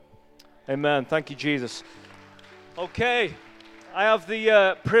Amen. Thank you, Jesus. Okay, I have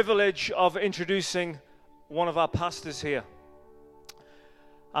the privilege of introducing one of our pastors here.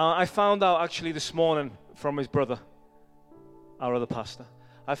 I found out actually this morning from his brother, our other pastor.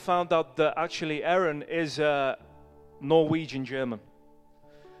 I found out that actually Aaron is Norwegian German.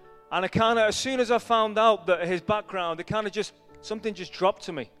 And as soon as I found out that his background, something just dropped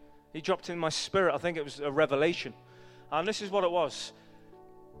to me. He dropped in my spirit. I think it was a revelation. And this is what it was.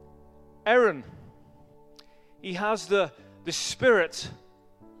 Aaron, he has the spirit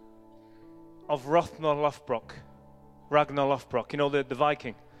of Ragnar Lothbrok, you know, the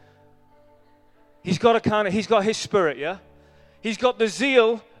Viking. He's got his spirit, yeah? He's got the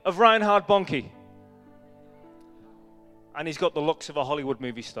zeal of Reinhard Bonnke. And he's got the looks of a Hollywood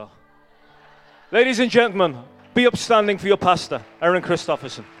movie star. Ladies and gentlemen, be upstanding for your pastor, Aaron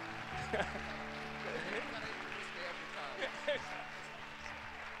Christofferson.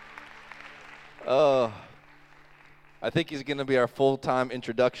 I think he's going to be our full-time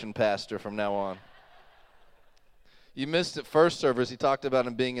introduction pastor from now on. You missed at first service, he talked about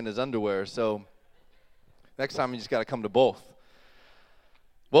him being in his underwear, so next time you just got to come to both.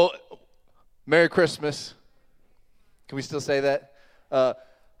 Well, Merry Christmas. Can we still say that?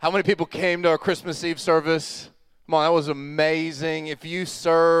 How many people came to our Christmas Eve service? Come on, that was amazing. If you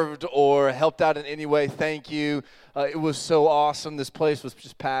served or helped out in any way, thank you. It was so awesome. This place was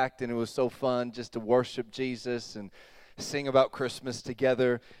just packed, and it was so fun just to worship Jesus and sing about Christmas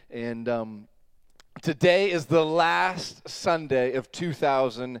together. And today is the last Sunday of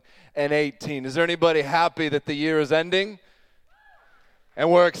 2018. Is there anybody happy that the year is ending?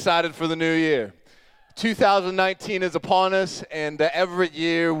 And we're excited for the new year. 2019 is upon us, and every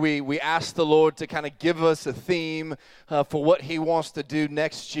year we ask the Lord to kind of give us a theme for what He wants to do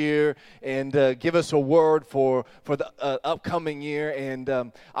next year, and give us a word for the upcoming year. And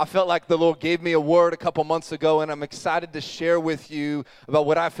I felt like the Lord gave me a word a couple months ago, and I'm excited to share with you about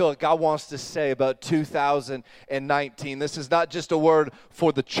what I feel like God wants to say about 2019. This is not just a word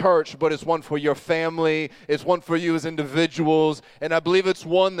for the church, but it's one for your family. It's one for you as individuals, and I believe it's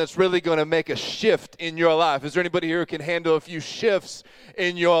one that's really going to make a shift in your life. Is there anybody here who can handle a few shifts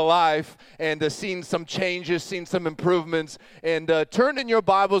in your life and seen some changes, seen some improvements? And turn in your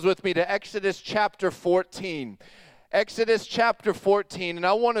Bibles with me to Exodus chapter 14. Exodus chapter 14, and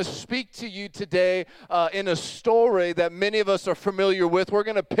I want to speak to you today in a story that many of us are familiar with. We're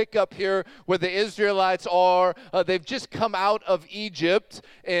going to pick up here where the Israelites are. They've just come out of Egypt,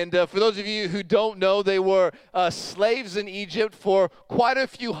 and for those of you who don't know, they were slaves in Egypt for quite a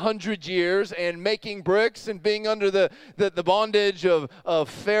few hundred years, and making bricks and being under the bondage of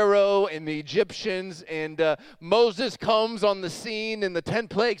Pharaoh and the Egyptians. And Moses comes on the scene, and the 10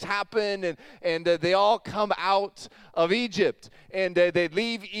 plagues happen, and they all come out of Egypt, and they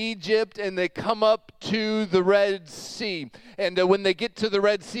leave Egypt and they come up to the Red Sea. And when they get to the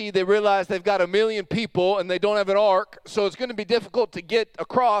Red Sea, they realize they've got 1 million people and they don't have an ark, so it's going to be difficult to get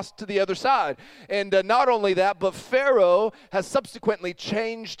across to the other side. And not only that, but Pharaoh has subsequently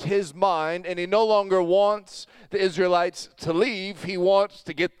changed his mind, and he no longer wants the Israelites to leave. He wants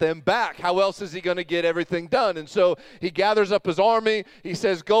to get them back. How else is he going to get everything done? And so he gathers up his army. He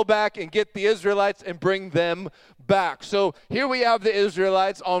says, go back and get the Israelites and bring them back. So here we have the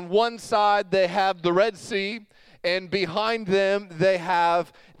Israelites. On one side, they have the Red Sea, and behind them, they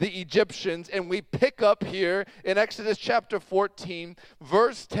have the Egyptians. And we pick up here in Exodus chapter 14,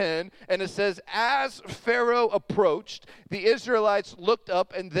 verse 10, and it says, as Pharaoh approached, the Israelites looked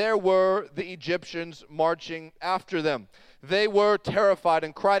up, and there were the Egyptians marching after them. They were terrified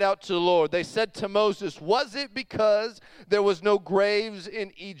and cried out to the Lord. They said to Moses, was it because there was no graves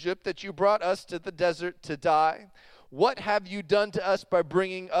in Egypt that you brought us to the desert to die? What have you done to us by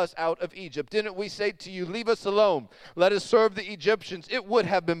bringing us out of Egypt? Didn't we say to you, leave us alone, let us serve the Egyptians? It would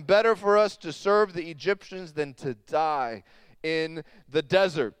have been better for us to serve the Egyptians than to die in the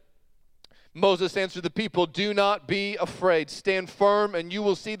desert. Moses answered the people, do not be afraid. Stand firm, and you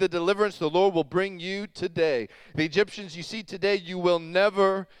will see the deliverance the Lord will bring you today. The Egyptians you see today, you will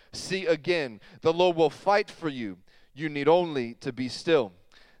never see again. The Lord will fight for you. You need only to be still.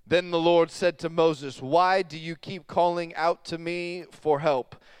 Then the Lord said to Moses, why do you keep calling out to me for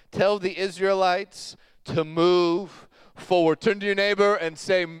help? Tell the Israelites to move forward. Turn to your neighbor and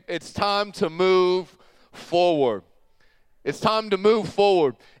say, it's time to move forward. It's time to move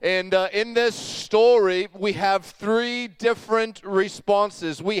forward. And in this story, we have 3 different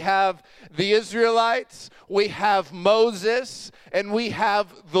responses. We have the Israelites, we have Moses, and we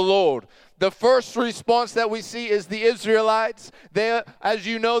have the Lord. The first response that we see is the Israelites. They, as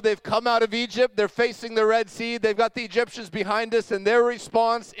you know, they've come out of Egypt. They're facing the Red Sea. They've got the Egyptians behind us, and their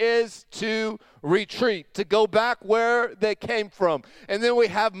response is to retreat, to go back where they came from. And then we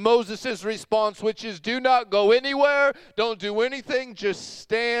have Moses' response, which is do not go anywhere, don't do anything, just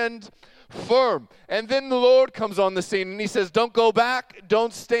stand firm. And then the Lord comes on the scene, and he says, don't go back,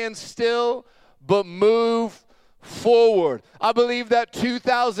 don't stand still, but move forward. I believe that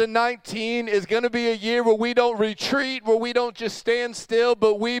 2019 is going to be a year where we don't retreat, where we don't just stand still,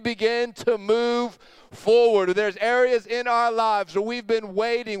 but we begin to move forward. There's areas in our lives where we've been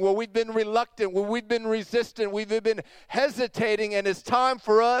waiting, where we've been reluctant, where we've been resistant, we've been hesitating, and it's time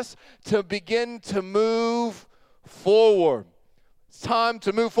for us to begin to move forward. It's time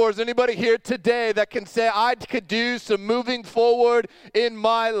to move forward. Is anybody here today that can say, I could do some moving forward in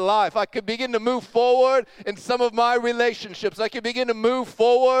my life? I could begin to move forward in some of my relationships. I could begin to move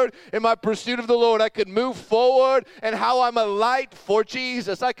forward in my pursuit of the Lord. I could move forward in how I'm a light for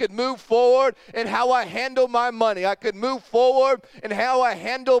Jesus. I could move forward in how I handle my money. I could move forward in how I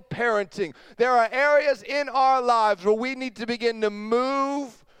handle parenting. There are areas in our lives where we need to begin to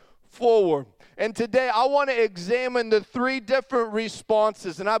move forward. And today I want to examine the three different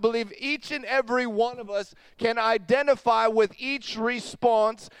responses, and I believe each and every one of us can identify with each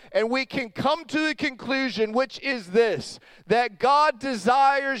response, and we can come to the conclusion, which is this, that God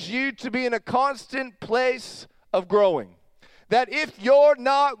desires you to be in a constant place of growing. That if you're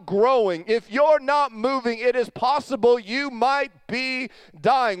not growing, if you're not moving, it is possible you might be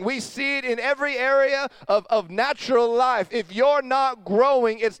dying. We see it in every area of natural life. If you're not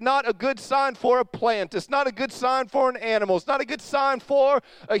growing, it's not a good sign for a plant. It's not a good sign for an animal. It's not a good sign for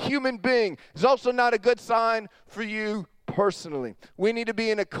a human being. It's also not a good sign for you personally. We need to be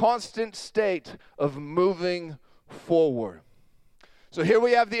in a constant state of moving forward. So here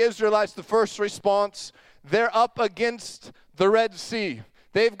we have the Israelites, the first response. They're up against the Red Sea.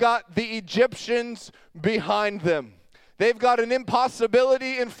 They've got the Egyptians behind them. They've got an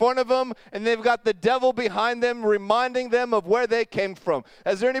impossibility in front of them, and they've got the devil behind them, reminding them of where they came from.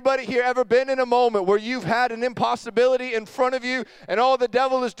 Has there anybody here ever been in a moment where you've had an impossibility in front of you, and all the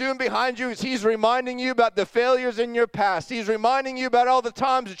devil is doing behind you is he's reminding you about the failures in your past. He's reminding you about all the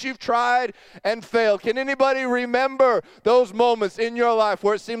times that you've tried and failed. Can anybody remember those moments in your life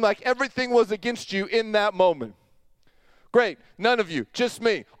where it seemed like everything was against you in that moment? Great. None of you. Just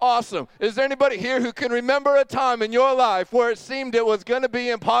me. Awesome. Is there anybody here who can remember a time in your life where it seemed it was going to be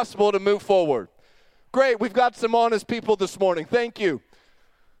impossible to move forward? Great. We've got some honest people this morning. Thank you.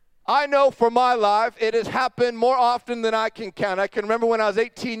 I know for my life, it has happened more often than I can count. I can remember when I was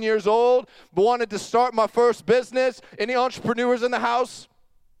 18 years old, wanted to start my first business. Any entrepreneurs in the house?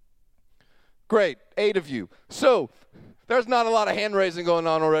 Great. 8 of you. So there's not a lot of hand raising going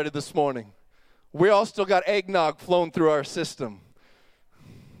on already this morning. We all still got eggnog flowing through our system.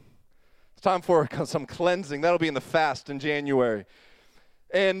 It's time for some cleansing. That'll be in the fast in January.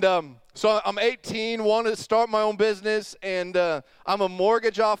 And so I'm 18, want to start my own business, and I'm a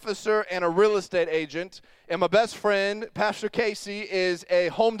mortgage officer and a real estate agent. And my best friend, Pastor Casey, is a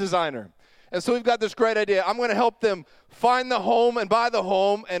home designer. And so we've got this great idea. I'm going to help them find the home and buy the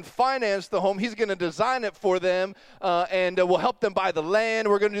home and finance the home. He's going to design it for them, and we'll help them buy the land.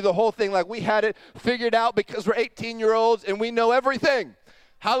 We're going to do the whole thing like we had it figured out because we're 18-year-olds and we know everything.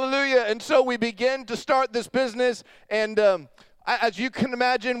 Hallelujah. And so we begin to start this business, and as you can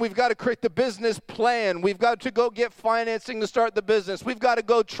imagine, we've got to create the business plan. We've got to go get financing to start the business. We've got to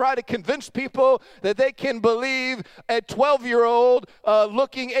go try to convince people that they can believe a 12-year-old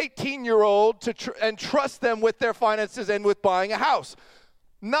looking 18-year-old and trust them with their finances and with buying a house.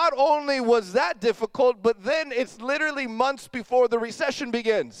 Not only was that difficult, but then it's literally months before the recession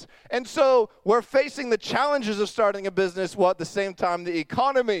begins. And so we're facing the challenges of starting a business while at the same time the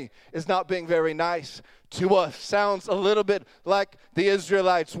economy is not being very nice to us. Sounds a little bit like the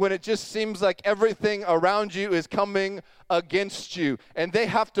Israelites when it just seems like everything around you is coming against you. And they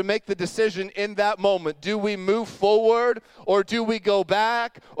have to make the decision in that moment. Do we move forward, or do we go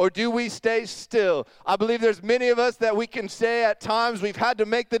back, or do we stay still? I believe there's many of us that we can say at times we've had to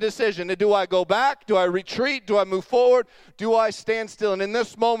make the decision. Do I go back? Do I retreat? Do I move forward? Do I stand still? And in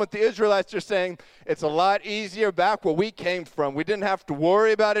this moment, the Israelites are saying, it's a lot easier back where we came from. We didn't have to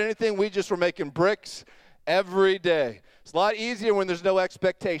worry about anything. We just were making bricks every day. It's a lot easier when there's no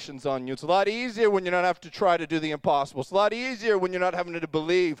expectations on you. It's a lot easier when you don't have to try to do the impossible. It's a lot easier when you're not having to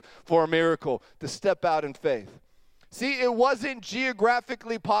believe for a miracle, to step out in faith. See, it wasn't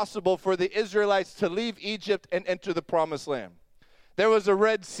geographically possible for the Israelites to leave Egypt and enter the Promised Land. There was a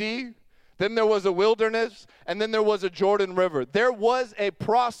Red Sea, then there was a wilderness, and then there was a Jordan River. There was a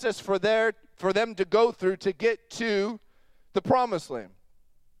process for there for them to go through to get to the promised land.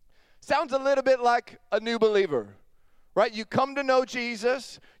 Sounds a little bit like a new believer, right? You come to know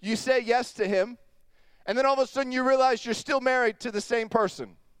Jesus, you say yes to him, and then all of a sudden you realize you're still married to the same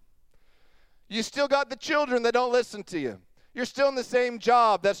person. You still got the children that don't listen to you. You're still in the same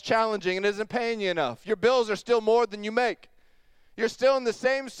job that's challenging and isn't paying you enough. Your bills are still more than you make. You're still in the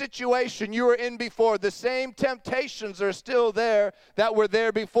same situation you were in before. The same temptations are still there that were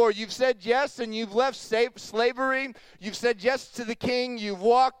there before. You've said yes and you've left slavery. You've said yes to the King. You've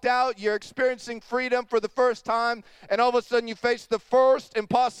walked out. You're experiencing freedom for the first time. And all of a sudden you face the first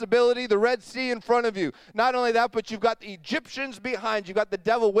impossibility, the Red Sea in front of you. Not only that, but you've got the Egyptians behind you. You've got the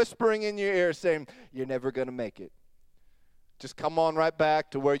devil whispering in your ear saying, you're never going to make it. Just come on right back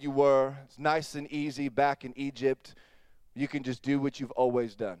to where you were. It's nice and easy back in Egypt. You can just do what you've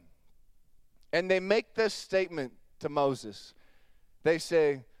always done. And they make this statement to Moses. They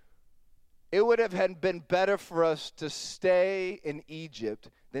say, it would have been better for us to stay in Egypt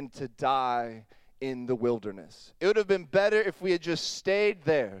than to die in the wilderness. It would have been better if we had just stayed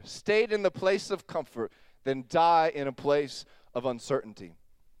there, stayed in the place of comfort, than die in a place of uncertainty.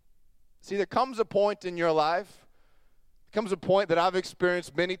 See, there comes a point in your life, there comes a point that I've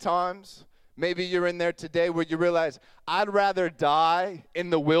experienced many times. Maybe you're in there today where you realize, I'd rather die in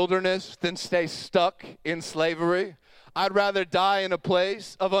the wilderness than stay stuck in slavery. I'd rather die in a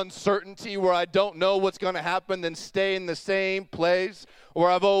place of uncertainty where I don't know what's going to happen than stay in the same place where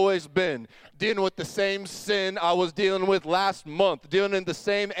I've always been, dealing with the same sin I was dealing with last month, dealing in the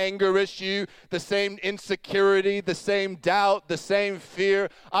same anger issue, the same insecurity, the same doubt, the same fear.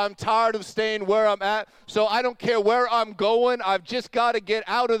 I'm tired of staying where I'm at, so I don't care where I'm going. I've just got to get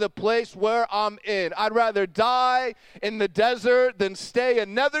out of the place where I'm in. I'd rather die in the desert than stay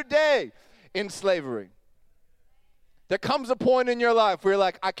another day in slavery. There comes a point in your life where you're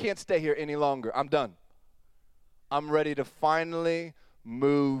like, I can't stay here any longer. I'm done. I'm ready to finally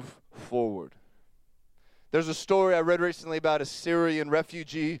move forward. There's a story I read recently about a Syrian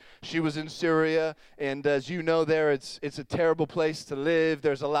refugee. She was in Syria, and as you know there, it's a terrible place to live.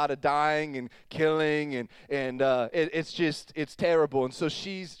 There's a lot of dying and killing, and it's terrible. And so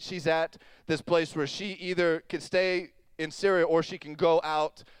she's at this place where she either can stay in Syria or she can go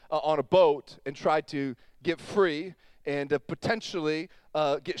out on a boat and try to get free and potentially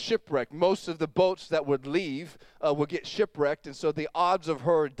get shipwrecked. Most of the boats that would leave would get shipwrecked, and so the odds of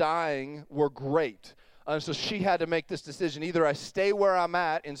her dying were great. So she had to make this decision. Either I stay where I'm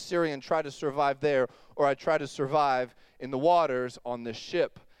at in Syria and try to survive there, or I try to survive in the waters on this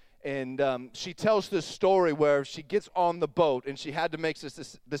ship. And she tells this story where she gets on the boat, and she had to make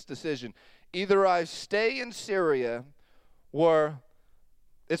this decision. Either I stay in Syria, where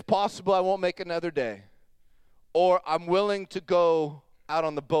it's possible I won't make another day, or I'm willing to go out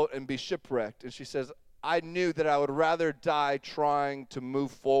on the boat and be shipwrecked. And she says, I knew that I would rather die trying to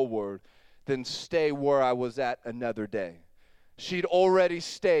move forward than stay where I was at another day. She'd already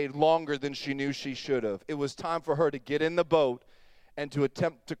stayed longer than she knew she should have. It was time for her to get in the boat and to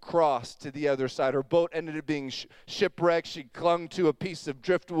attempt to cross to the other side. Her boat ended up being shipwrecked. She clung to a piece of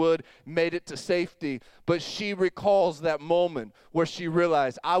driftwood, made it to safety. But she recalls that moment where she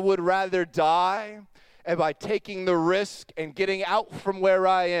realized, I would rather die and by taking the risk and getting out from where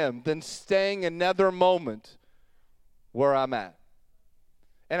I am than staying another moment where I'm at.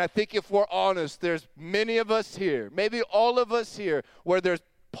 And I think if we're honest, there's many of us here, maybe all of us here, where there's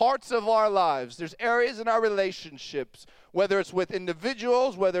parts of our lives, there's areas in our relationships, whether it's with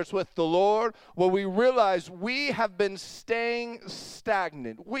individuals, whether it's with the Lord, where we realize we have been staying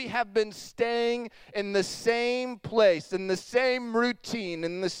stagnant. We have been staying in the same place, in the same routine,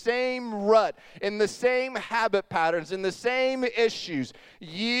 in the same rut, in the same habit patterns, in the same issues,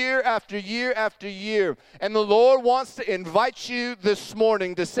 year after year after year. And the Lord wants to invite you this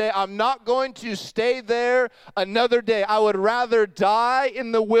morning to say, I'm not going to stay there another day. I would rather die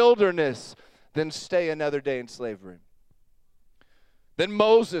in the wilderness than stay another day in slavery. Then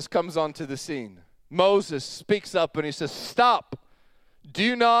Moses comes onto the scene. Moses speaks up and he says, stop.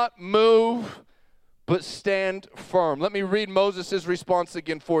 Do not move, but stand firm. Let me read Moses' response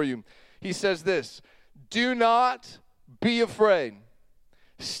again for you. He says this, do not be afraid.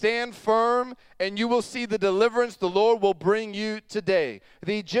 Stand firm, and you will see the deliverance the Lord will bring you today.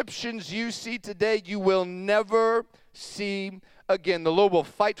 The Egyptians you see today, you will never see again. The Lord will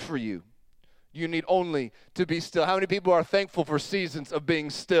fight for you. You need only to be still. How many people are thankful for seasons of being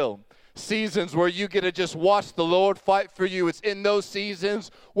still? seasons where you get to just watch the Lord fight for you. It's in those seasons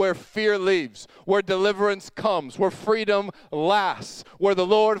where fear leaves, where deliverance comes, where freedom lasts, where the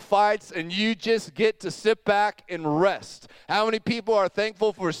Lord fights and you just get to sit back and rest. How many people are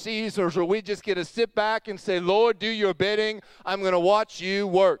thankful for seasons where we just get to sit back and say, Lord, do your bidding. I'm going to watch you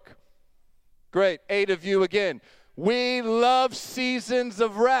work. Great. 8 of you again. We love seasons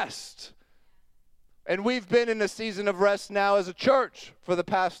of rest. And we've been in a season of rest now as a church for the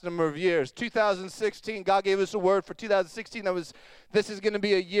past number of years. 2016, God gave us a word for 2016 this is going to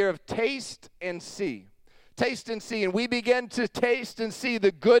be a year of taste and see. Taste and see. And we begin to taste and see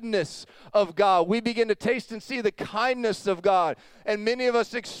the goodness of God. We begin to taste and see the kindness of God. And many of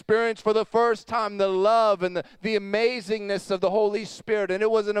us experience for the first time the love and the amazingness of the Holy Spirit. And it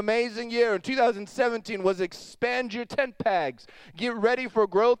was an amazing year. And 2017 was expand your tent pegs. Get ready for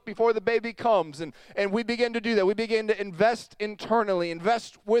growth before the baby comes. And we begin to do that. We begin to invest internally,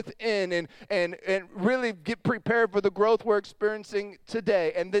 invest within, and really get prepared for the growth we're experiencing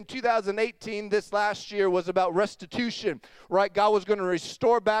today. And then 2018, this last year, was about restitution, right? God was going to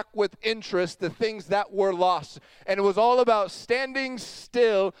restore back with interest the things that were lost. And it was all about standing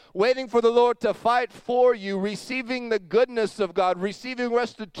still, waiting for the Lord to fight for you, receiving the goodness of God, receiving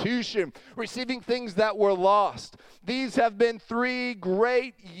restitution, receiving things that were lost. These have been 3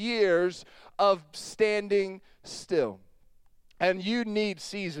 great years of standing still. And you need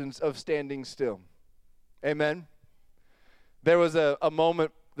seasons of standing still. Amen. There was a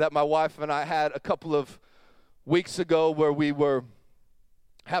moment that my wife and I had a couple of weeks ago where we were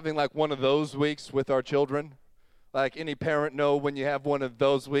having like one of those weeks with our children. Like any parent know when you have one of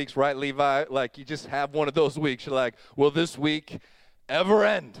those weeks, right, Levi? Like you just have one of those weeks. You're like, will this week ever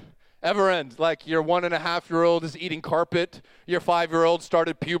end? Ever end? Like your 1.5-year-old is eating carpet, your 5-year-old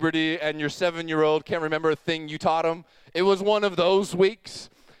started puberty, and your 7-year-old can't remember a thing you taught him. It was one of those weeks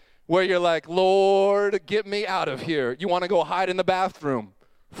where you're like, Lord, get me out of here. You want to go hide in the bathroom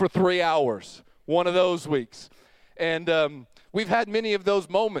for 3 hours. One of those weeks. And we've had many of those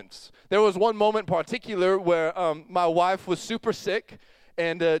moments. There was one moment in particular where my wife was super sick,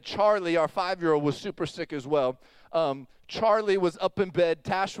 and Charlie, our 5-year-old, was super sick as well. Charlie was up in bed.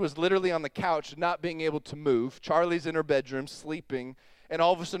 Tash was literally on the couch, not being able to move. Charlie's in her bedroom, sleeping, and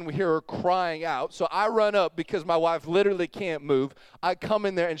all of a sudden we hear her crying out. So I run up because my wife literally can't move. I come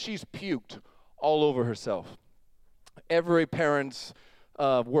in there, and she's puked all over herself. Every parent's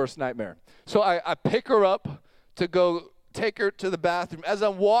worst nightmare. So I pick her up to go take her to the bathroom. As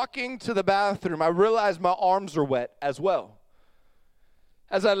I'm walking to the bathroom, I realize my arms are wet as well.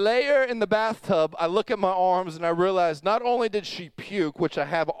 As I lay her in the bathtub, I look at my arms and I realize not only did she puke, which I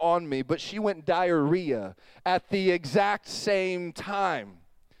have on me, but she went diarrhea at the exact same time.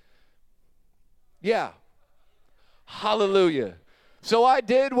 Yeah. Hallelujah. So I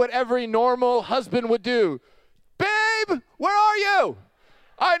did what every normal husband would do. Babe, where are you?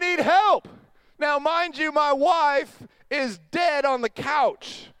 I need help. Now, mind you, my wife is dead on the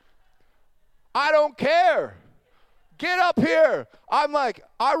couch. I don't care. Get up here. I'm like,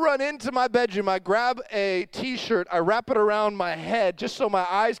 I run into my bedroom. I grab a T-shirt. I wrap it around my head just so my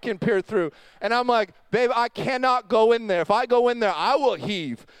eyes can peer through. And I'm like, babe, I cannot go in there. If I go in there, I will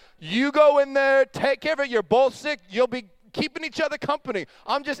heave. You go in there, take care of it. You're both sick. You'll be keeping each other company.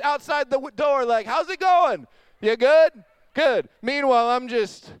 I'm just outside the door like, how's it going? You good? Good. Meanwhile,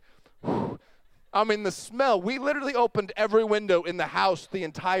 the smell. We literally opened every window in the house the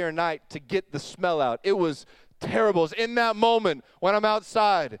entire night to get the smell out. It was terrible. It's in that moment when I'm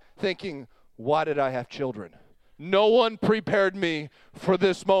outside thinking, why did I have children? No one prepared me for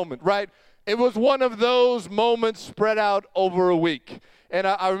this moment, right? It was one of those moments spread out over a week. And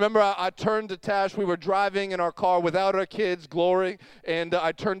I remember I turned to Tash. We were driving in our car without our kids, Glory, and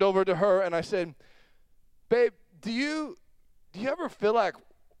I turned over to her and I said, babe, do you ever feel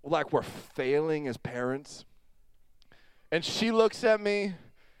like we're failing as parents? And she looks at me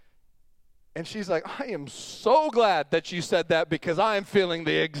and she's like, I am so glad that you said that because I am feeling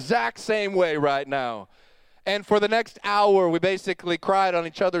the exact same way right now. And for the next hour, we basically cried on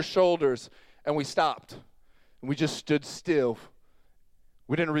each other's shoulders and we stopped. And we just stood still.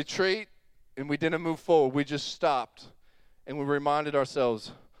 We didn't retreat and we didn't move forward. We just stopped and we reminded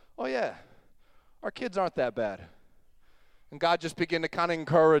ourselves, oh yeah, our kids aren't that bad. And God just began to kind of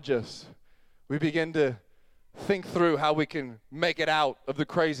encourage us. We began to think through how we can make it out of the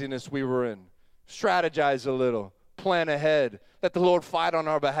craziness we were in. Strategize a little. Plan ahead. Let the Lord fight on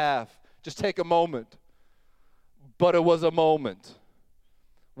our behalf. Just take a moment. But it was a moment.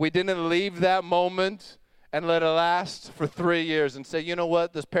 We didn't leave that moment and let it last for 3 years and say, you know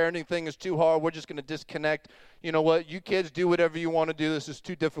what, this parenting thing is too hard. We're just going to disconnect. You know what, you kids do whatever you want to do. This is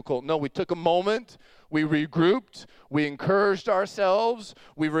too difficult. No, we took a moment. We regrouped. We encouraged ourselves.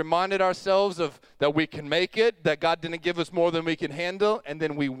 We reminded ourselves of that we can make it, that God didn't give us more than we can handle, and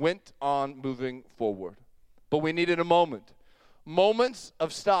then we went on moving forward. But we needed a moment. Moments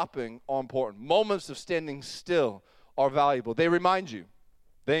of stopping are important. Moments of standing still are valuable. They remind you.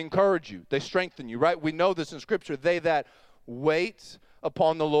 They encourage you. They strengthen you, right? We know this in Scripture. They that wait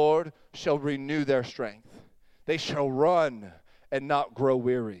upon the Lord shall renew their strength. They shall run and not grow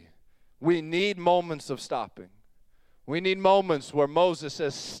weary. We need moments of stopping. We need moments where Moses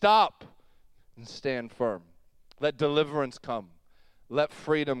says, stop and stand firm. Let deliverance come. Let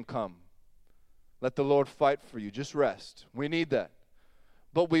freedom come. Let the Lord fight for you. Just rest. We need that.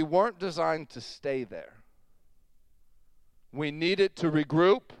 But we weren't designed to stay there. We needed to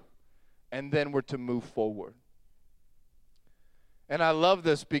regroup, and then we're to move forward. And I love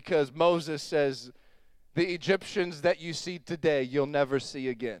this because Moses says, the Egyptians that you see today, you'll never see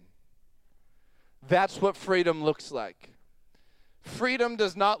again. That's what freedom looks like. Freedom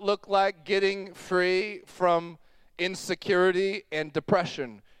does not look like getting free from insecurity and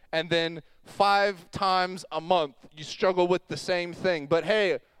depression, and then 5 times a month you struggle with the same thing. But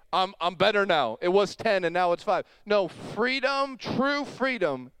hey, I'm better now. It was 10 and now it's 5. No, freedom, true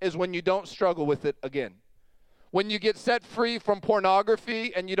freedom, is when you don't struggle with it again. When you get set free from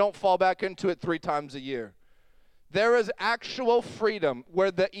pornography and you don't fall back into it 3 times a year. There is actual freedom where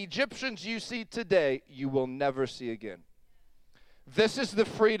the Egyptians you see today, you will never see again. This is the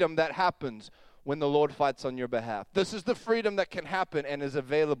freedom that happens when the Lord fights on your behalf. This is the freedom that can happen and is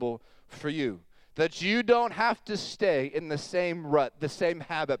available for you. That you don't have to stay in the same rut, the same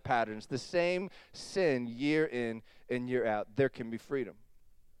habit patterns, the same sin year in and year out. There can be freedom.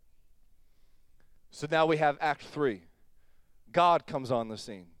 So now we have Act 3. God comes on the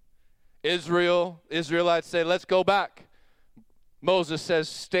scene. Israelites say, let's go back. Moses says,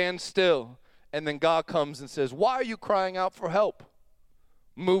 stand still. And then God comes and says, why are you crying out for help?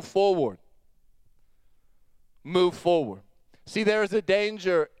 Move forward. Move forward. See, there is a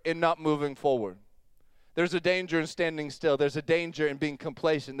danger in not moving forward. There's a danger in standing still. There's a danger in being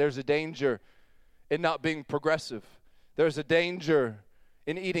complacent. There's a danger in not being progressive. There's a danger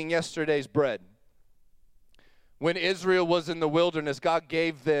in eating yesterday's bread. When Israel was in the wilderness, God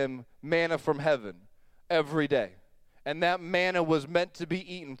gave them manna from heaven every day. And that manna was meant to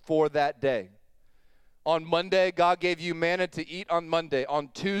be eaten for that day. On Monday, God gave you manna to eat on Monday. On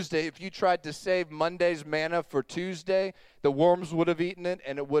Tuesday, if you tried to save Monday's manna for Tuesday, the worms would have eaten it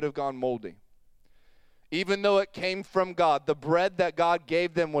and it would have gone moldy. Even though it came from God, the bread that God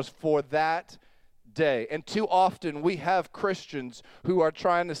gave them was for that day. And too often we have Christians who are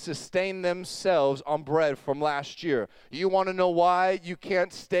trying to sustain themselves on bread from last year. You want to know why you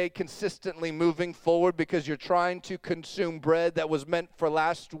can't stay consistently moving forward? Because you're trying to consume bread that was meant for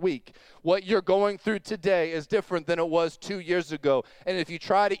last week. What you're going through today is different than it was 2 years ago. And if you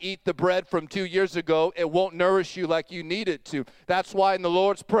try to eat the bread from 2 years ago, it won't nourish you like you need it to. That's why in the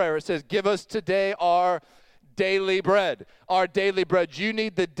Lord's Prayer it says, give us today our daily bread. Our daily bread. You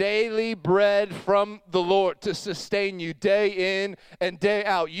need the daily bread from the Lord to sustain you day in and day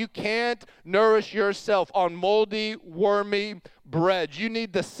out. You can't nourish yourself on moldy, wormy bread. You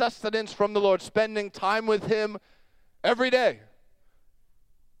need the sustenance from the Lord, spending time with Him every day.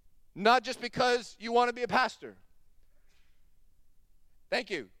 Not just because you want to be a pastor. Thank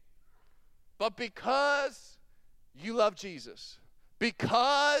you. But because you love Jesus.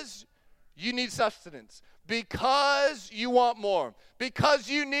 Because you need sustenance. Because you want more. Because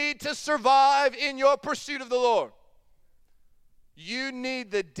you need to survive in your pursuit of the Lord. You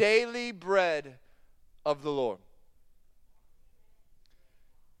need the daily bread of the Lord.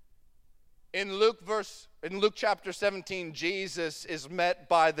 In Luke chapter 17, Jesus is met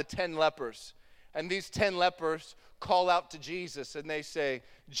by the 10 lepers. And these 10 lepers call out to Jesus and they say,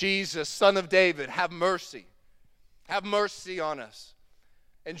 Jesus, Son of David, have mercy. Have mercy on us.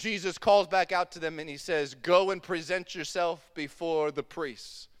 And Jesus calls back out to them and he says, go and present yourself before the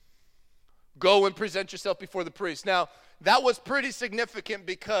priests. Go and present yourself before the priests. Now, that was pretty significant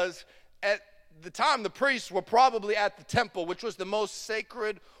because at the time, the priests were probably at the temple, which was the most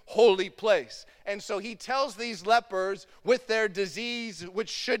sacred, holy place. And so he tells these lepers with their disease, which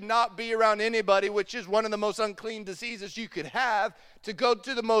should not be around anybody, which is one of the most unclean diseases you could have, to go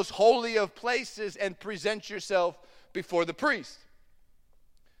to the most holy of places and present yourself before the priest.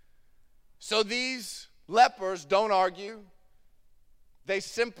 So these lepers don't argue. They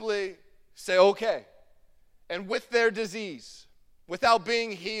simply say, okay. And with their disease, without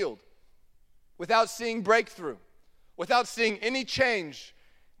being healed, without seeing breakthrough, without seeing any change,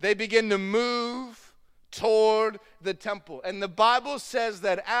 they begin to move toward the temple. And the Bible says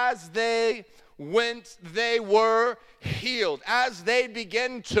that as they went, they were healed. As they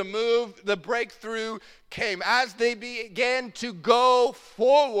began to move, the breakthrough came. As they began to go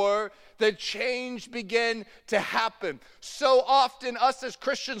forward, the change began to happen. So often us as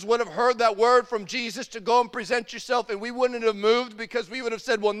Christians would have heard that word from Jesus to go and present yourself, and we wouldn't have moved because we would have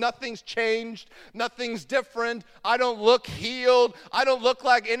said, well, nothing's changed, nothing's different, I don't look healed, I don't look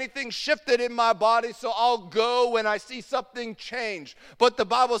like anything shifted in my body, so I'll go when I see something change. But the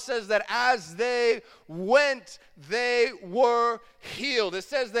Bible says that as they went, they were healed. It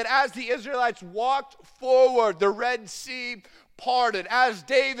says that as the Israelites walked forward, the Red Sea parted. As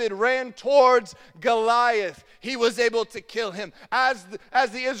David ran towards Goliath, he was able to kill him. As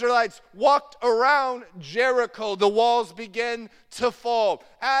the Israelites walked around Jericho, the walls began to fall.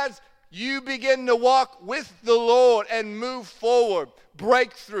 As you begin to walk with the Lord and move forward,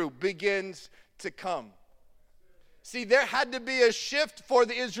 breakthrough begins to come. See, there had to be a shift for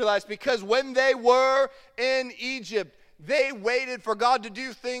the Israelites because when they were in Egypt, they waited for God to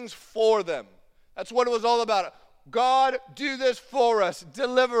do things for them. That's what it was all about. God, do this for us,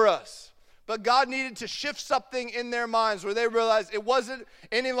 deliver us. But God needed to shift something in their minds where they realized it wasn't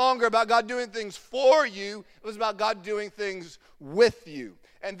any longer about God doing things for you, it was about God doing things with you.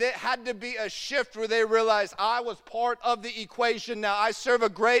 And there had to be a shift where they realized I was part of the equation. Now I serve a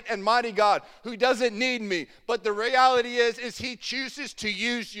great and mighty God who doesn't need me. But the reality is he chooses to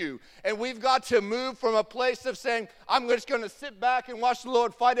use you. And we've got to move from a place of saying, I'm just going to sit back and watch the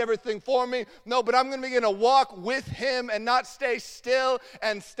Lord fight everything for me. No, but I'm going to begin to walk with him and not stay still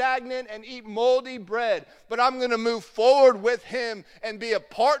and stagnant and eat moldy bread. But I'm going to move forward with him and be a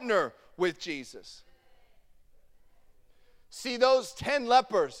partner with Jesus. See, those 10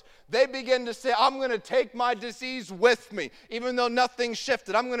 lepers, they begin to say, I'm going to take my disease with me. Even though nothing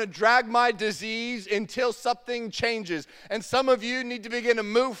shifted, I'm going to drag my disease until something changes. And some of you need to begin to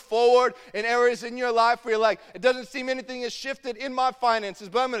move forward in areas in your life where you're like, it doesn't seem anything has shifted in my finances,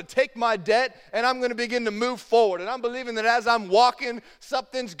 but I'm going to take my debt and I'm going to begin to move forward. And I'm believing that as I'm walking,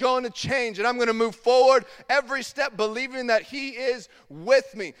 something's going to change. And I'm going to move forward every step, believing that he is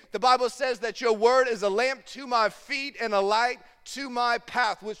with me. The Bible says that your word is a lamp to my feet and a light to my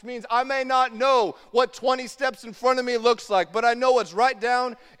path, which means I may not know what 20 steps in front of me looks like, but I know what's right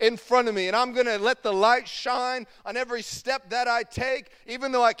down in front of me, and I'm going to let the light shine on every step that I take.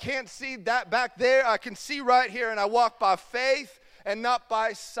 Even though I can't see that back there, I can see right here, and I walk by faith and not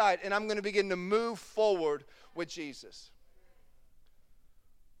by sight, and I'm going to begin to move forward with Jesus.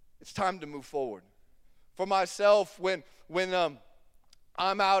 It's time to move forward. For myself, when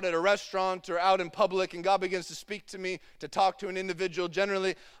I'm out at a restaurant or out in public and God begins to speak to me to talk to an individual,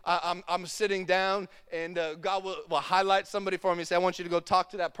 generally I'm sitting down and God will highlight somebody for me and say, I want you to go talk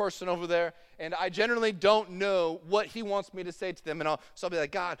to that person over there. And I generally don't know what he wants me to say to them. And so I'll be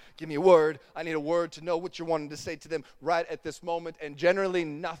like, God, give me a word. I need a word to know what you're wanting to say to them right at this moment. And generally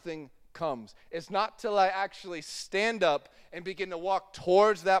nothing comes. It's not till I actually stand up and begin to walk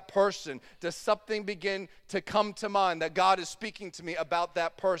towards that person does something begin to come to mind that God is speaking to me about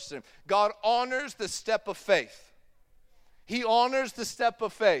that person. God honors the step of faith. He honors the step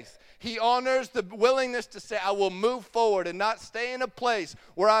of faith. He honors the willingness to say, I will move forward and not stay in a place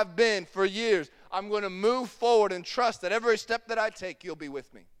where I've been for years. I'm going to move forward and trust that every step that I take, you'll be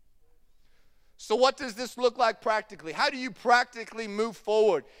with me. So what does this look like practically? How do you practically move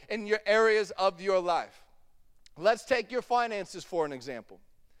forward in your areas of your life? Let's take your finances for an example.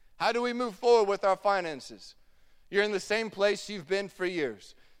 How do we move forward with our finances? You're in the same place you've been for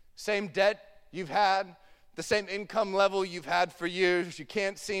years. Same debt you've had, the same income level you've had for years. You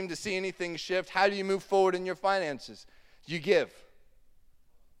can't seem to see anything shift. How do you move forward in your finances? You give.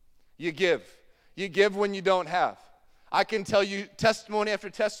 You give. You give when you don't have. I can tell you testimony after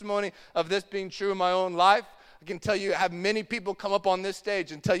testimony of this being true in my own life. I can tell you, have many people come up on this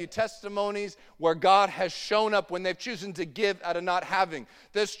stage and tell you testimonies where God has shown up when they've chosen to give out of not having.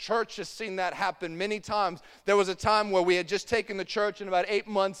 This church has seen that happen many times. There was a time where we had just taken the church, and about 8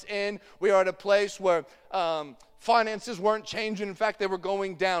 months in, we are at a place where finances weren't changing. In fact, they were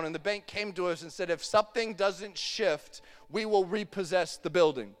going down. And the bank came to us and said, if something doesn't shift, we will repossess the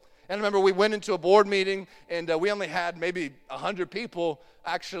building. And I remember we went into a board meeting, and we only had maybe 100 people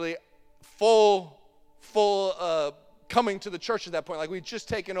actually full coming to the church at that point. Like, we'd just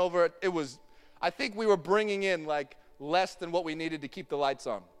taken over. I think we were bringing in like less than what we needed to keep the lights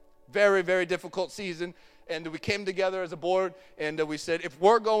on. Very, very difficult season. And we came together as a board, and we said, if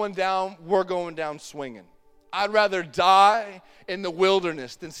we're going down swinging. I'd rather die in the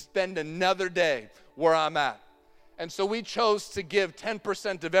wilderness than spend another day where I'm at. And so we chose to give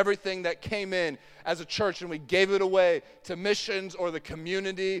 10% of everything that came in as a church, and we gave it away to missions or the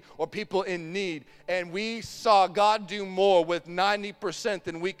community or people in need. And we saw God do more with 90%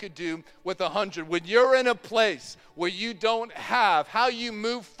 than we could do with 100. When you're in a place where you don't have, how you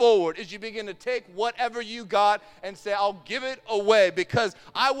move forward is you begin to take whatever you got and say, I'll give it away because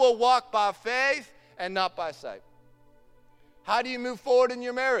I will walk by faith and not by sight. How do you move forward in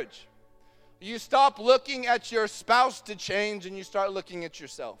your marriage? You stop looking at your spouse to change and you start looking at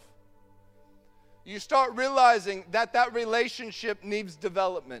yourself. You start realizing that that relationship needs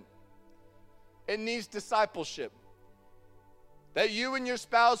development. It needs discipleship. That you and your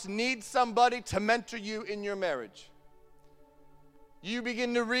spouse need somebody to mentor you in your marriage. You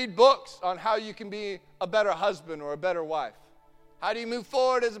begin to read books on how you can be a better husband or a better wife. How do you move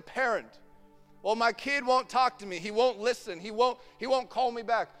forward as a parent? Well, my kid won't talk to me. He won't listen. He won't call me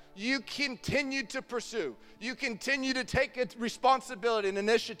back. You continue to pursue. You continue to take responsibility and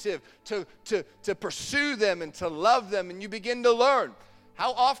initiative to pursue them and to love them, and you begin to learn.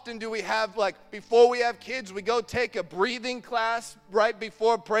 How often do we have, before we have kids, we go take a breathing class right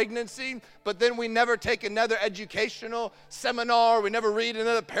before pregnancy, but then we never take another educational seminar, we never read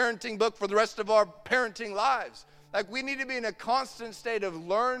another parenting book for the rest of our parenting lives. We need to be in a constant state of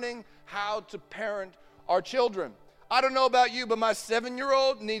learning how to parent our children. I don't know about you, but my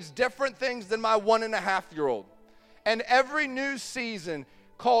 7-year-old needs different things than my 1.5-year-old. And every new season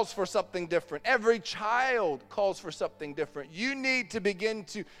calls for something different. Every child calls for something different. You need to begin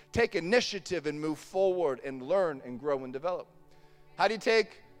to take initiative and move forward and learn and grow and develop. How do you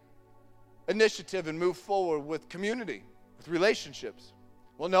take initiative and move forward with community, with relationships?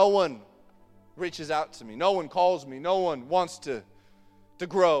 Well, no one reaches out to me. No one calls me. No one wants to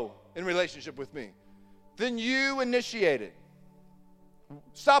grow in relationship with me. Then you initiate it.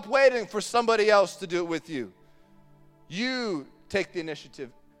 Stop waiting for somebody else to do it with you. You take the initiative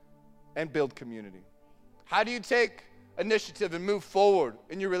and build community. How do you take initiative and move forward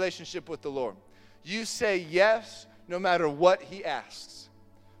in your relationship with the Lord? You say yes no matter what He asks.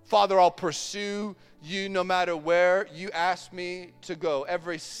 Father, I'll pursue you no matter where you ask me to go.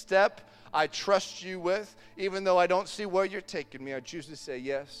 Every step I trust you with, even though I don't see where you're taking me, I choose to say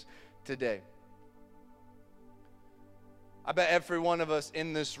yes today. I bet every one of us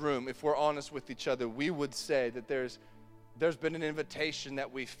in this room, if we're honest with each other, we would say that there's been an invitation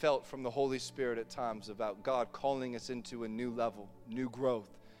that we felt from the Holy Spirit at times about God calling us into a new level, new growth.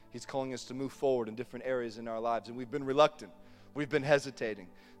 He's calling us to move forward in different areas in our lives, and we've been reluctant. We've been hesitating.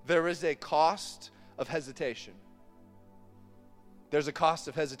 There is a cost of hesitation. There's a cost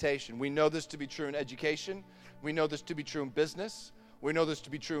of hesitation. We know this to be true in education. We know this to be true in business. We know this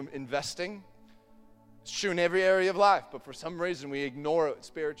to be true in investing. It's true in every area of life, but for some reason we ignore it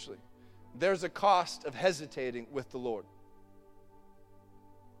spiritually. There's a cost of hesitating with the Lord.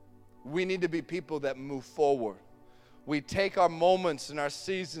 We need to be people that move forward. We take our moments and our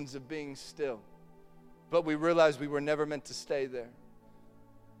seasons of being still, but we realize we were never meant to stay there.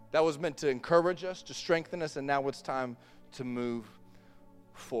 That was meant to encourage us, to strengthen us, and now it's time to move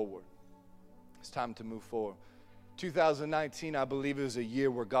forward. It's time to move forward. 2019, I believe, is a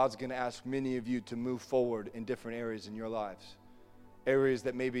year where God's going to ask many of you to move forward in different areas in your lives. Areas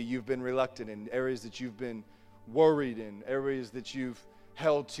that maybe you've been reluctant in, areas that you've been worried in, areas that you've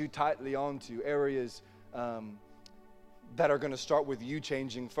held too tightly onto, areas that are going to start with you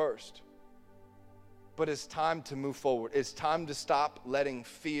changing first. But it's time to move forward. It's time to stop letting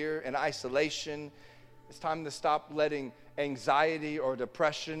fear and isolation. It's time to stop letting anxiety or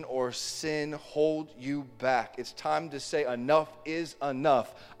depression or sin hold you back. It's time to say enough is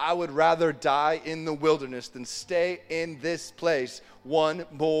enough. I would rather die in the wilderness than stay in this place one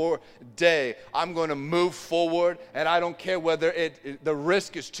more day. I'm going to move forward, and I don't care whether the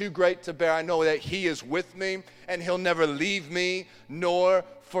risk is too great to bear. I know that He is with me, and He'll never leave me nor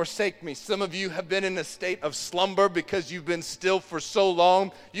forsake me. Some of you have been in a state of slumber because you've been still for so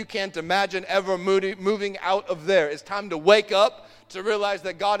long. You can't imagine ever moving out of there. It's time to wake up, to realize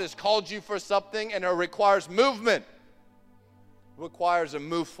that God has called you for something, and it requires movement. It requires a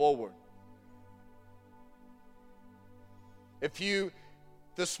move forward. If you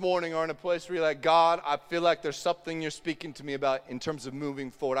this morning are in a place where you're like, God, I feel like there's something you're speaking to me about in terms of moving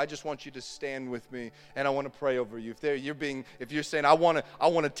forward, I just want you to stand with me, and I want to pray over you. If you're saying, I want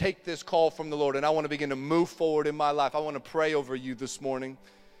to take this call from the Lord, and I want to begin to move forward in my life, I want to pray over you this morning.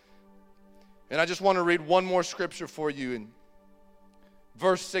 And I just want to read one more scripture for you in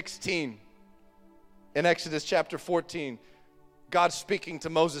verse 16 in Exodus chapter 14. God's speaking to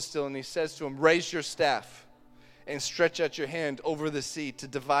Moses still, and He says to him, raise your staff and stretch out your hand over the sea to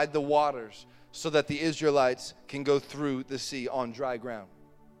divide the waters so that the Israelites can go through the sea on dry ground.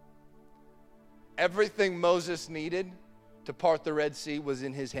 Everything Moses needed to part the Red Sea was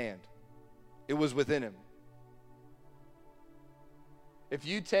in his hand. It was within him. If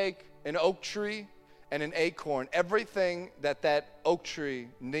you take an oak tree and an acorn, everything that oak tree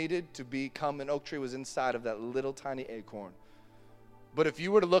needed to become an oak tree was inside of that little tiny acorn. But if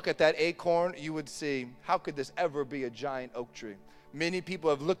you were to look at that acorn, you would see, how could this ever be a giant oak tree? Many people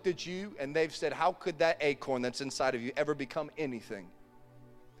have looked at you and they've said, how could that acorn that's inside of you ever become anything?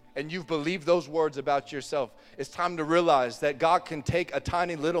 And you've believed those words about yourself. It's time to realize that God can take a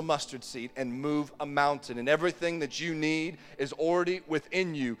tiny little mustard seed and move a mountain. And everything that you need is already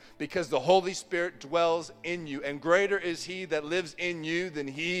within you because the Holy Spirit dwells in you. And greater is He that lives in you than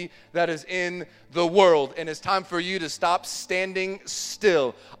he that is in the world. And it's time for you to stop standing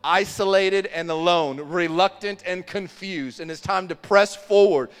still, isolated and alone, reluctant and confused. And it's time to press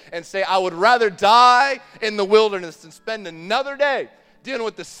forward and say, I would rather die in the wilderness than spend another day dealing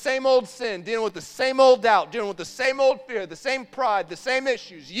with the same old sin, dealing with the same old doubt, dealing with the same old fear, the same pride, the same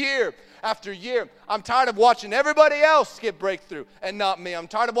issues year after year. I'm tired of watching everybody else get breakthrough and not me. I'm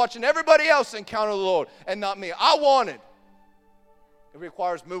tired of watching everybody else encounter the Lord and not me. I want it. It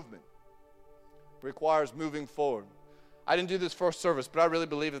requires movement. It requires moving forward. I didn't do this first service, but I really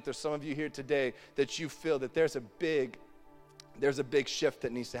believe that there's some of you here today that you feel that there's a big shift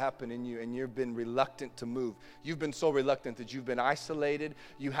that needs to happen in you, and you've been reluctant to move. You've been so reluctant that you've been isolated.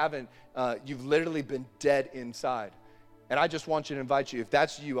 You've literally been dead inside. And I just want you to invite you, if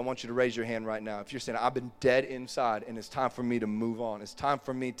that's you, I want you to raise your hand right now. If you're saying, I've been dead inside and it's time for me to move on. It's time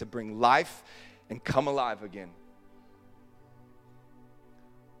for me to bring life and come alive again.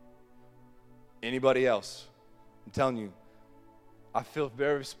 Anybody else? I'm telling you, I feel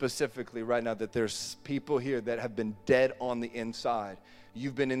very specifically right now that there's people here that have been dead on the inside.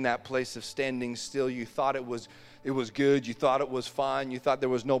 You've been in that place of standing still. You thought it was good. You thought it was fine. You thought there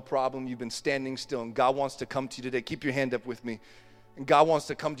was no problem. You've been standing still, and God wants to come to you today. Keep your hand up with me. And God wants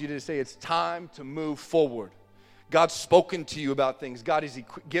to come to you today to say it's time to move forward. God's spoken to you about things. God has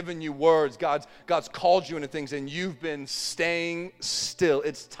given you words. God's called you into things, and you've been staying still.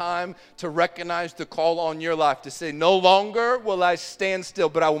 It's time to recognize the call on your life to say, no longer will I stand still,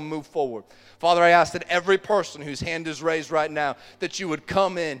 but I will move forward. Father, I ask that every person whose hand is raised right now, that you would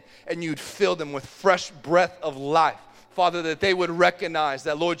come in and you'd fill them with fresh breath of life. Father, that they would recognize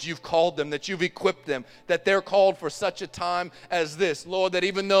that, Lord, you've called them, that you've equipped them, that they're called for such a time as this. Lord, that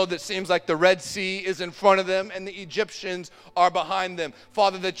even though it seems like the Red Sea is in front of them and the Egyptians are behind them,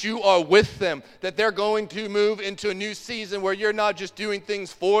 Father, that you are with them, that they're going to move into a new season where you're not just doing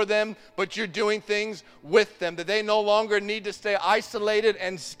things for them, but you're doing things with them, that they no longer need to stay isolated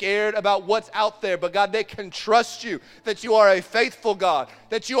and scared about what's out there, but God, they can trust you, that you are a faithful God,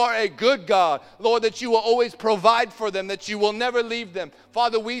 that you are a good God, Lord, that you will always provide for them, that you will never leave them.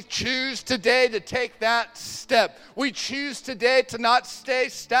 Father, we choose today to take that step. We choose today to not stay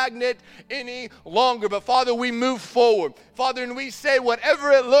stagnant any longer, but Father, we move forward. Father, and we say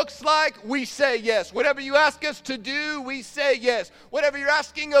whatever it looks like, we say yes. Whatever you ask us to do, we say yes. Whatever you're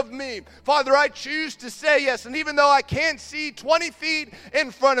asking of me, Father, I choose to say yes. And even though I can't see 20 feet in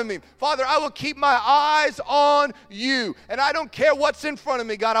front of me, Father, I will keep my eyes on you. And I don't care what's in front of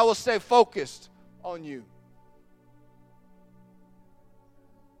me, God, I will stay focused on you.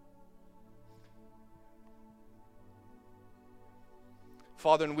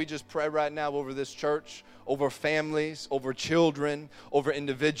 Father, and we just pray right now over this church, over families, over children, over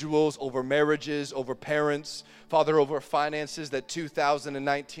individuals, over marriages, over parents, Father, over finances, that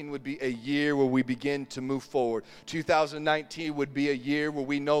 2019 would be a year where we begin to move forward. 2019 would be a year where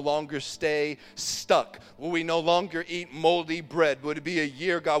we no longer stay stuck, where we no longer eat moldy bread. Would it be a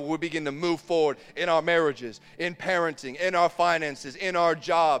year, God, where we begin to move forward in our marriages, in parenting, in our finances, in our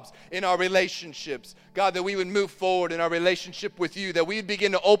jobs, in our relationships. God, that we would move forward in our relationship with you, that we would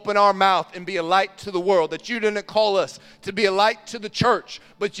begin to open our mouth and be a light to the world, that you didn't call us to be a light to the church,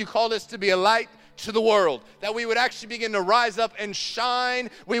 but you called us to be a light to the world, that we would actually begin to rise up and shine.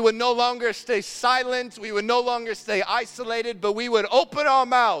 We would no longer stay silent. We would no longer stay isolated, but we would open our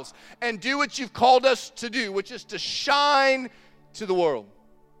mouths and do what you've called us to do, which is to shine to the world.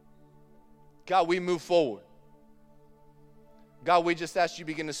 God, we move forward. God, we just ask you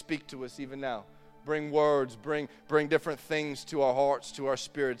begin to speak to us even now. Bring words, bring different things to our hearts, to our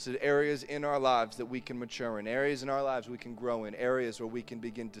spirits, to areas in our lives that we can mature in, areas in our lives we can grow in, areas where we can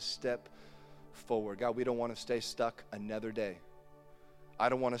begin to step forward. God, we don't want to stay stuck another day. I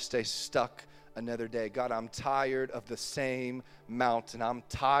don't want to stay stuck another day. God, I'm tired of the same mountain. I'm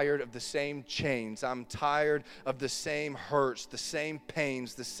tired of the same chains. I'm tired of the same hurts, the same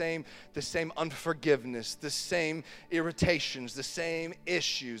pains, the same unforgiveness, the same irritations, the same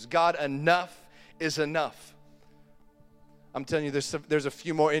issues. God, enough is enough. I'm telling you, there's a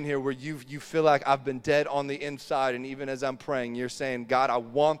few more in here where you feel like I've been dead on the inside, and even as I'm praying, you're saying, God, I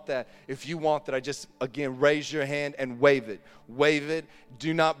want that. If you want that, I just, again, raise your hand and wave it. Wave it.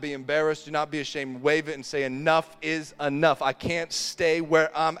 Do not be embarrassed. Do not be ashamed. Wave it and say, enough is enough. I can't stay where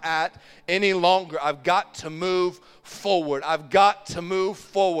I'm at any longer. I've got to move forward. I've got to move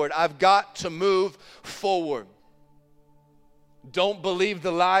forward. I've got to move forward. Don't believe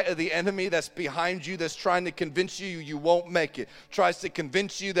the lie of the enemy that's behind you, that's trying to convince you you won't make it. Tries to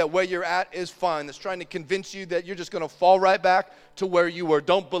convince you that where you're at is fine. That's trying to convince you that you're just going to fall right back to where you were.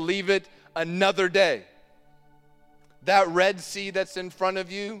 Don't believe it another day. That Red Sea that's in front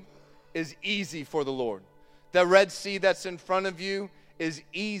of you is easy for the Lord. That Red Sea that's in front of you is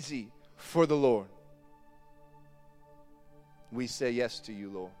easy for the Lord. We say yes to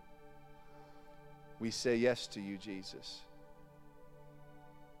you, Lord. We say yes to you, Jesus.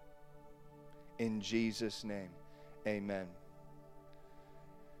 In Jesus' name, amen.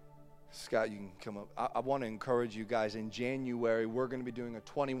 Scott, you can come up. I want to encourage you guys. In January, we're going to be doing a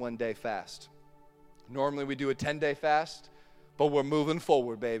 21-day fast. Normally, we do a 10-day fast, but we're moving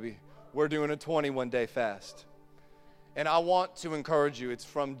forward, baby. We're doing a 21-day fast. And I want to encourage you. It's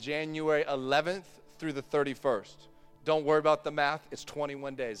from January 11th through the 31st. Don't worry about the math. It's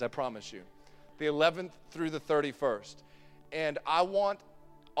 21 days, I promise you. The 11th through the 31st. And I want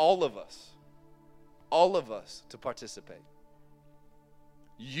all of us to participate.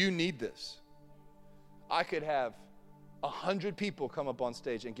 You need this. I could have 100 people come up on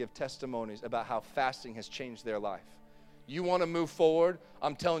stage and give testimonies about how fasting has changed their life. You want to move forward?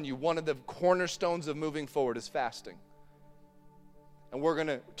 I'm telling you, one of the cornerstones of moving forward is fasting. And we're going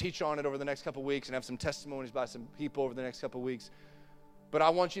to teach on it over the next couple weeks and have some testimonies by some people over the next couple weeks. But I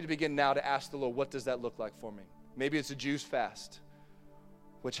want you to begin now to ask the Lord, what does that look like for me? Maybe it's a juice fast,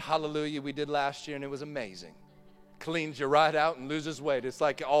 which, hallelujah, we did last year, and it was amazing. Cleans you right out and loses weight. It's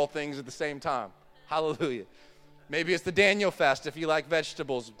like all things at the same time. Hallelujah. Maybe it's the Daniel fast if you like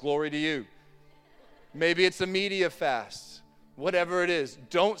vegetables. Glory to you. Maybe it's a media fast. Whatever it is,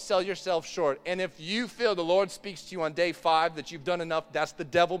 don't sell yourself short. And if you feel the Lord speaks to you on day 5 that you've done enough, that's the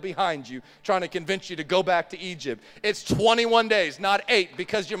devil behind you trying to convince you to go back to Egypt. It's 21 days, not 8,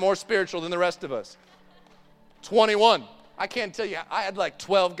 because you're more spiritual than the rest of us. 21. I can't tell you, I had like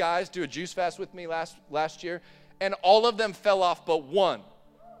 12 guys do a juice fast with me last year, and all of them fell off but one.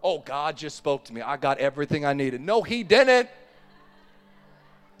 Oh, God just spoke to me. I got everything I needed. No, he didn't.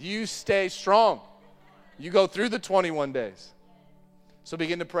 You stay strong. You go through the 21 days. So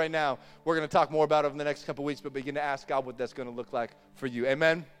begin to pray now. We're going to talk more about it over the next couple weeks, but begin to ask God what that's going to look like for you.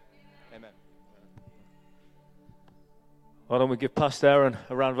 Amen? Amen. Why don't we give Pastor Aaron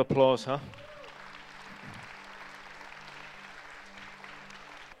a round of applause, huh?